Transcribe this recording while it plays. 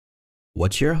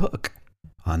What's your hook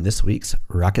on this week's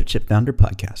Rocket Ship Founder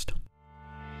Podcast?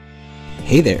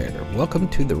 Hey there, welcome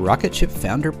to the Rocket Ship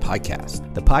Founder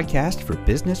Podcast, the podcast for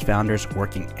business founders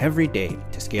working every day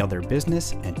to scale their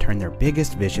business and turn their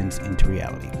biggest visions into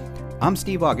reality. I'm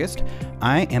Steve August.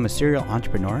 I am a serial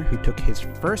entrepreneur who took his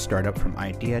first startup from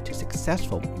idea to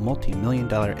successful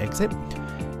multi-million-dollar exit.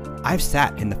 I've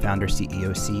sat in the founder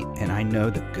CEO seat, and I know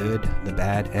the good, the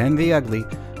bad, and the ugly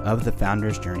of the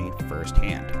founder's journey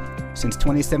firsthand. Since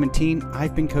 2017,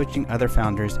 I've been coaching other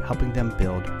founders, helping them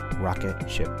build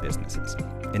rocket ship businesses.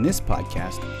 In this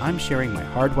podcast, I'm sharing my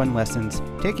hard-won lessons,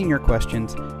 taking your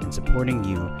questions, and supporting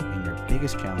you in your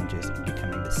biggest challenges in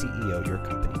becoming the CEO your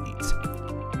company needs.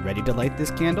 Ready to light this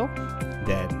candle?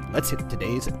 Then let's hit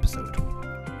today's episode.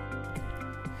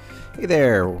 Hey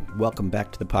there, welcome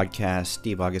back to the podcast.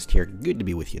 Steve August here. Good to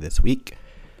be with you this week.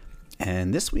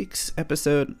 And this week's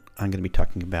episode, I'm going to be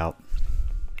talking about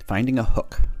finding a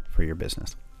hook for your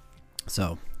business.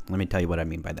 So let me tell you what I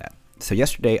mean by that. So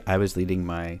yesterday I was leading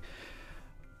my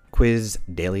quiz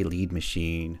daily lead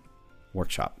machine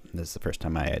workshop. This is the first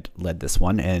time I had led this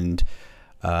one. And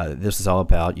this is all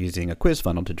about using a quiz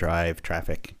funnel to drive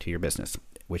traffic to your business,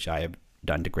 which I have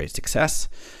done to great success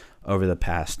over the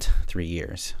past 3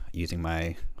 years using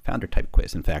my founder type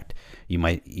quiz. In fact, you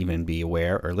might even be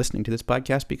aware or listening to this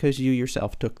podcast because you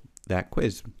yourself took that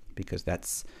quiz, because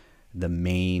that's the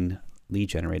main lead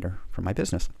generator for my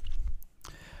business.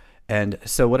 And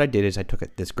so what I did is I took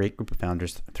this great group of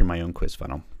founders through my own quiz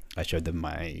funnel. I showed them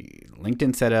my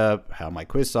LinkedIn setup, how my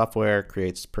quiz software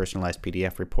creates personalized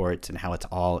PDF reports, and how it's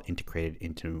all integrated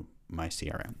into my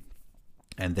CRM.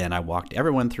 And then I walked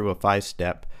everyone through a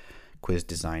 5-step quiz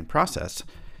design process.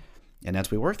 And as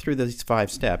we worked through these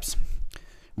 5 steps,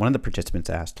 one of the participants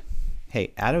asked,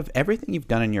 hey, out of everything you've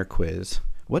done in your quiz,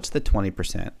 what's the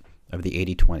 20% of the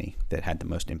 80-20 that had the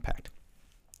most impact?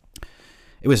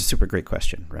 It was a super great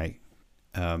question, right?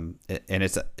 And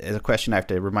it's a question I have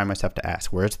to remind myself to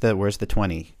ask. Where's the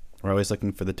 20? We're always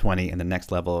looking for the 20 and the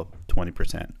next level,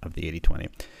 20% of the 80-20.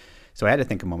 So I had to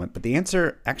think a moment, but the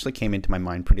answer actually came into my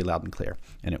mind pretty loud and clear.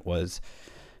 And it was,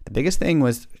 the biggest thing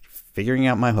was figuring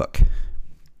out my hook.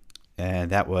 And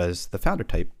that was the founder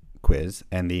type quiz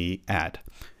and the ad.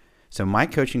 So my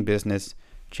coaching business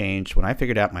changed when I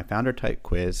figured out my founder type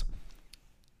quiz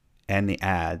and the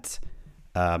ads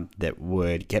that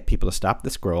would get people to stop the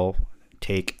scroll,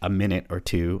 take a minute or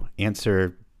two,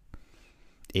 answer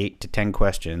 8 to 10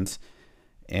 questions,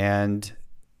 and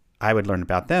I would learn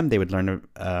about them. They would learn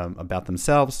about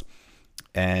themselves,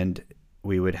 and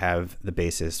we would have the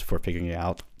basis for figuring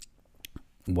out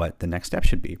what the next step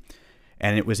should be.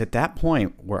 And it was at that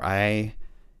point where I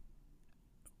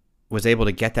was able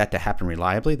to get that to happen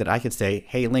reliably, that I could say,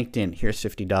 hey, LinkedIn, here's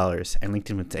 $50. And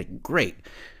LinkedIn would say, great,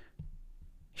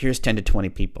 here's 10 to 20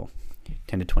 people,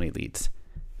 10 to 20 leads.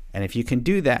 And if you can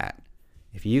do that,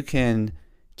 if you can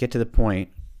get to the point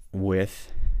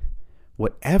with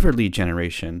whatever lead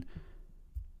generation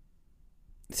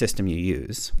system you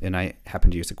use, and I happen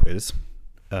to use a quiz,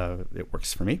 it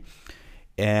works for me.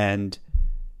 And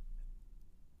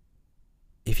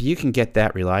if you can get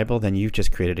that reliable, then you've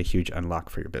just created a huge unlock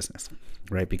for your business,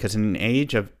 right? Because in an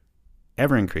age of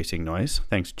ever-increasing noise,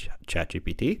 thanks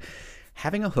ChatGPT,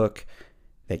 having a hook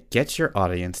that gets your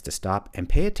audience to stop and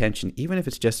pay attention, even if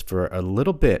it's just for a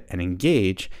little bit, and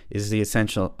engage, is the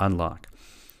essential unlock.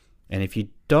 And if you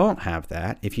don't have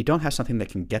that, if you don't have something that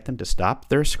can get them to stop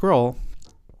their scroll,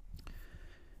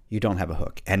 you don't have a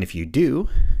hook. And if you do,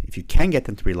 if you can get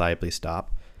them to reliably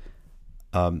stop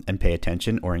and pay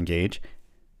attention or engage,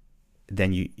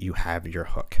 then you have your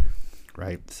hook,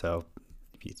 right? So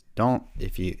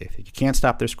if you can't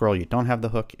stop their scroll, you don't have the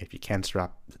hook. If you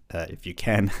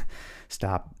can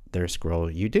stop their scroll,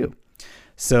 you do.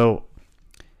 So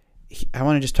I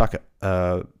want to just talk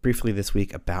briefly this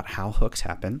week about how hooks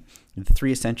happen, the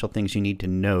 3 essential things you need to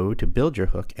know to build your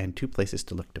hook, and 2 places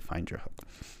to look to find your hook.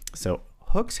 So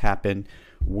hooks happen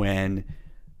when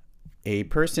a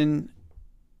person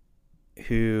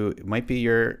who might be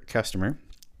your customer,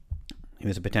 who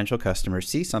is a potential customer,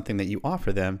 sees something that you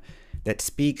offer them that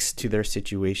speaks to their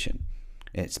situation.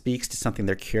 It speaks to something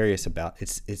they're curious about.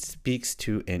 It speaks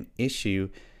to an issue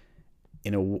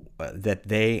that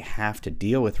they have to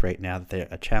deal with right now,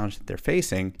 a challenge that they're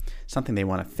facing, something they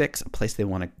want to fix, a place they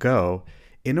want to go,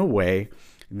 in a way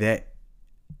that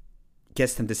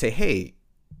gets them to say, hey,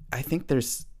 I think there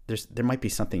might be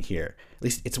something here. At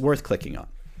least it's worth clicking on,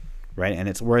 right? And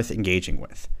it's worth engaging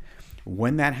with.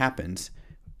 When that happens,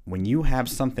 when you have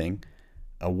something,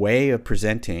 a way of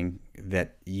presenting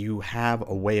that you have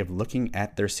a way of looking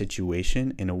at their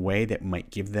situation in a way that might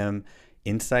give them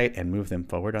insight and move them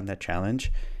forward on that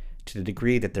challenge, to the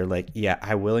degree that they're like, yeah,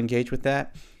 I will engage with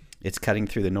that, it's cutting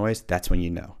through the noise, that's when you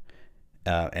know.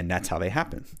 And that's how they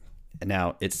happen.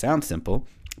 Now, it sounds simple,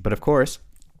 but of course,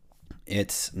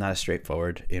 it's not as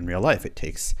straightforward in real life. It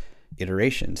takes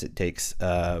iterations. It takes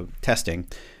testing.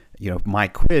 My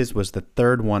quiz was the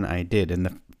third one I did, and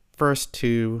the first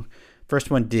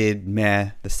one did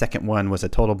meh. The second one was a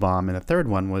total bomb, and the third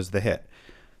one was the hit.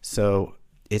 So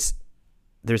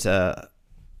there's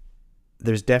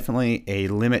definitely a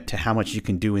limit to how much you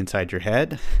can do inside your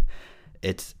head.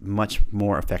 It's much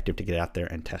more effective to get out there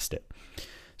and test it.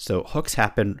 So hooks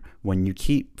happen when you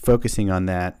keep focusing on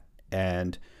that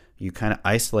and you kind of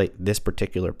isolate this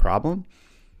particular problem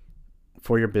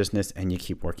for your business and you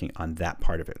keep working on that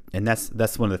part of it. And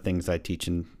that's one of the things I teach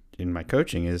in my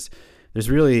coaching is there's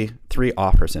really 3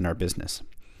 offers in our business.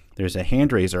 There's a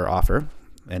hand raiser offer,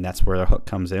 and that's where the hook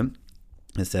comes in.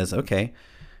 It says, okay,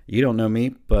 you don't know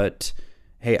me, but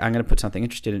hey, I'm going to put something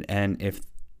interested in, and if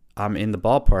I'm in the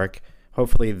ballpark,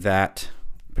 hopefully that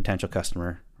potential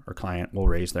customer or client will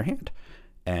raise their hand.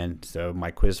 And so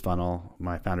my quiz funnel,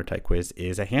 my founder type quiz,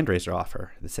 is a hand raiser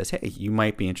offer that says, hey, you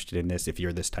might be interested in this if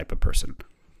you're this type of person,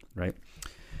 right?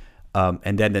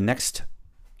 And then the next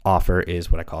offer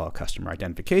is what I call a customer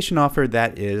identification offer.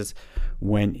 That is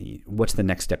what's the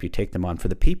next step you take them on for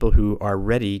the people who are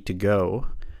ready to go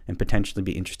and potentially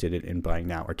be interested in buying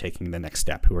now or taking the next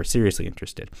step, who are seriously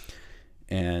interested.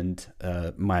 And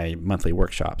my monthly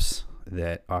workshops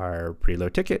that are pretty low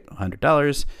ticket,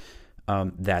 $100,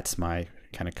 that's my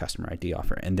kind of customer ID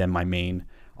offer. And then my main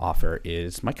offer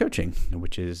is my coaching,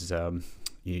 which is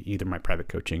either my private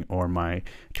coaching or my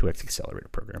 2X Accelerator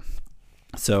program.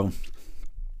 So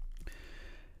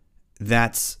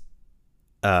that's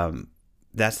the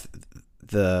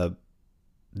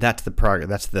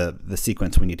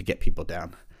sequence we need to get people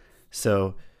down.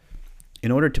 So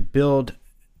in order to build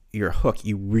your hook,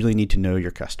 you really need to know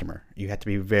your customer. You have to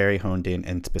be very honed in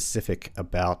and specific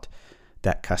about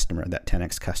that customer, that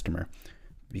 10X customer.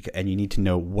 And you need to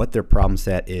know what their problem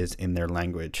set is in their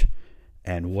language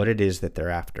and what it is that they're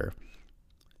after,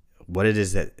 what it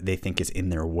is that they think is in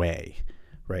their way,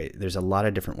 right? There's a lot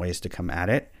of different ways to come at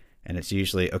it. And it's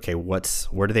usually, okay,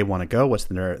 where do they want to go? What's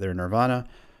their nirvana?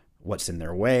 What's in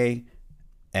their way?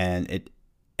 And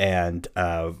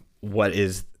what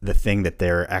is the thing that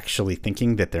they're actually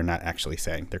thinking that they're not actually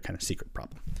saying, their kind of secret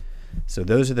problem. So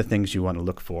those are the things you want to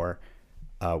look for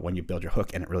when you build your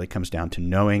hook. And it really comes down to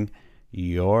knowing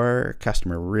your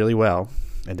customer really well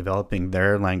and developing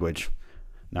their language,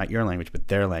 not your language, but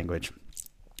their language.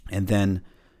 And then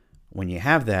when you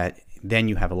have that, then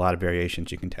you have a lot of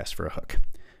variations you can test for a hook.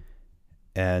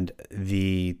 And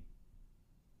the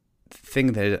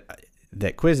thing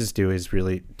that quizzes do is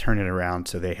really turn it around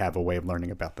so they have a way of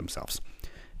learning about themselves.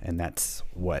 And that's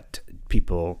what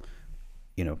people,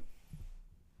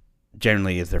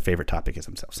 generally is their favorite topic is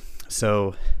themselves.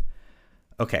 So,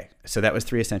 okay, so that was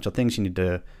 3 essential things you need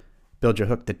to build your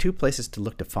hook. The 2 places to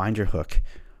look to find your hook,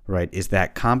 right, is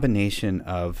that combination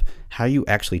of how you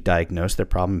actually diagnose their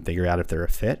problem and figure out if they're a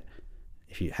fit,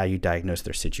 how you diagnose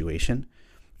their situation,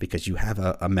 because you have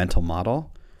a mental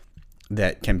model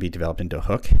that can be developed into a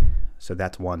hook. So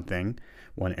that's one thing,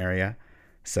 one area.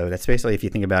 So that's basically if you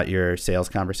think about your sales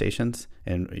conversations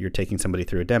and you're taking somebody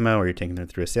through a demo or you're taking them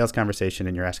through a sales conversation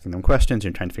and you're asking them questions,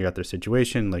 you're trying to figure out their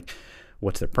situation, like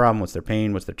what's their problem, what's their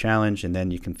pain, what's their challenge, and then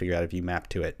you can figure out if you map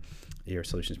to it, your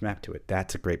solutions map to it.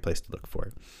 That's a great place to look for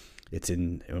it. It's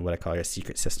in what I call a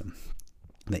secret system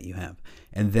that you have.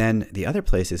 And then the other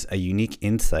place is a unique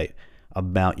insight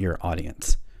about your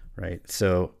audience, right?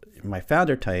 So my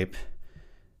founder type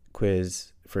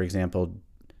quiz, for example,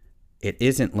 it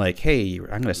isn't like, hey,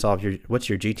 I'm going to solve what's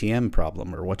your GTM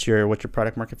problem or what's your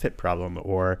product market fit problem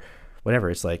or whatever.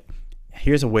 It's like,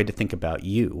 here's a way to think about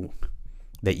you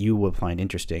that you will find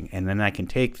interesting. And then I can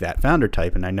take that founder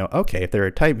type and I know, okay, if they're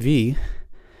a type V,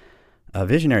 a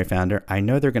visionary founder, I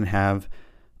know they're going to have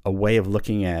a way of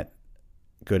looking at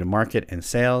go-to-market and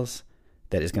sales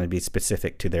that is going to be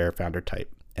specific to their founder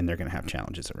type. And they're going to have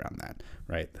challenges around that,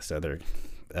 right? So they're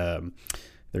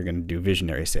going to do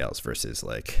visionary sales versus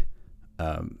like,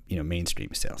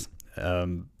 mainstream sales.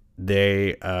 And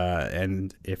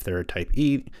if they're a type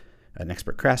E, an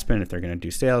expert craftsman, if they're going to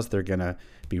do sales, they're going to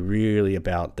be really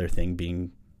about their thing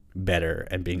being better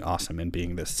and being awesome and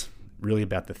being this really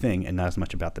about the thing and not as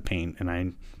much about the pain.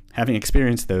 And having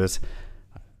experienced those,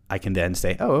 I can then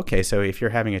say, oh, okay, so if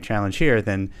you're having a challenge here,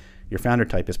 then your founder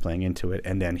type is playing into it.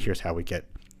 And then here's how we get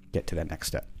to that next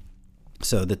step.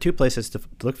 So the 2 places to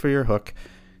look for your hook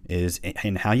is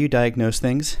in how you diagnose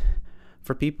things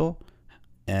for people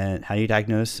and how you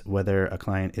diagnose whether a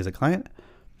client is a client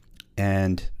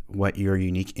and what your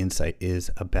unique insight is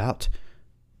about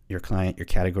your client, your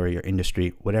category, your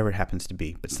industry, whatever it happens to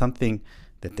be, but something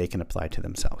that they can apply to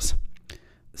themselves.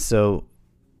 So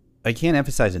I can't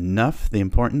emphasize enough the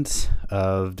importance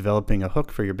of developing a hook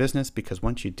for your business, because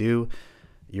once you do,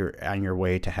 you're on your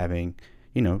way to having,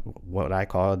 what I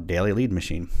call a daily lead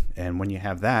machine. And when you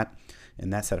have that,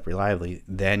 and that's set up reliably,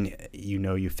 then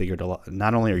you figured a lot.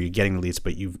 Not only are you getting the leads,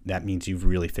 but that means you've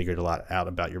really figured a lot out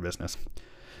about your business.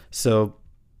 So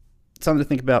something to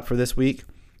think about for this week.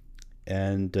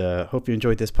 And hope you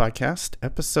enjoyed this podcast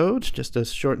episode. Just a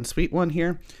short and sweet one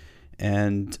here.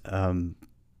 And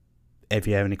if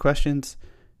you have any questions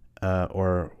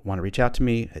or want to reach out to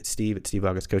me at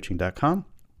steve@steveaugustcoaching.com.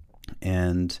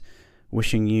 And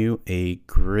wishing you a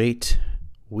great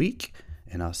week.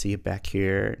 And I'll see you back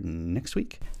here next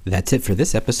week. That's it for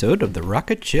this episode of the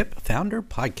Rocket Ship Founder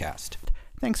Podcast.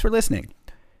 Thanks for listening.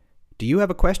 Do you have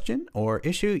a question or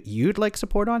issue you'd like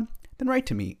support on? Then write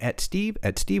to me at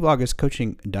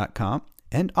steve@steveaugustcoaching.com,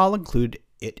 and I'll include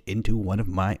it into one of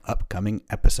my upcoming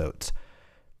episodes.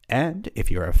 And if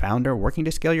you're a founder working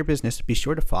to scale your business, be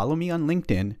sure to follow me on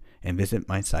LinkedIn and visit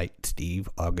my site,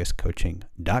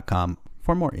 steveaugustcoaching.com,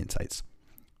 for more insights.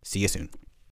 See you soon.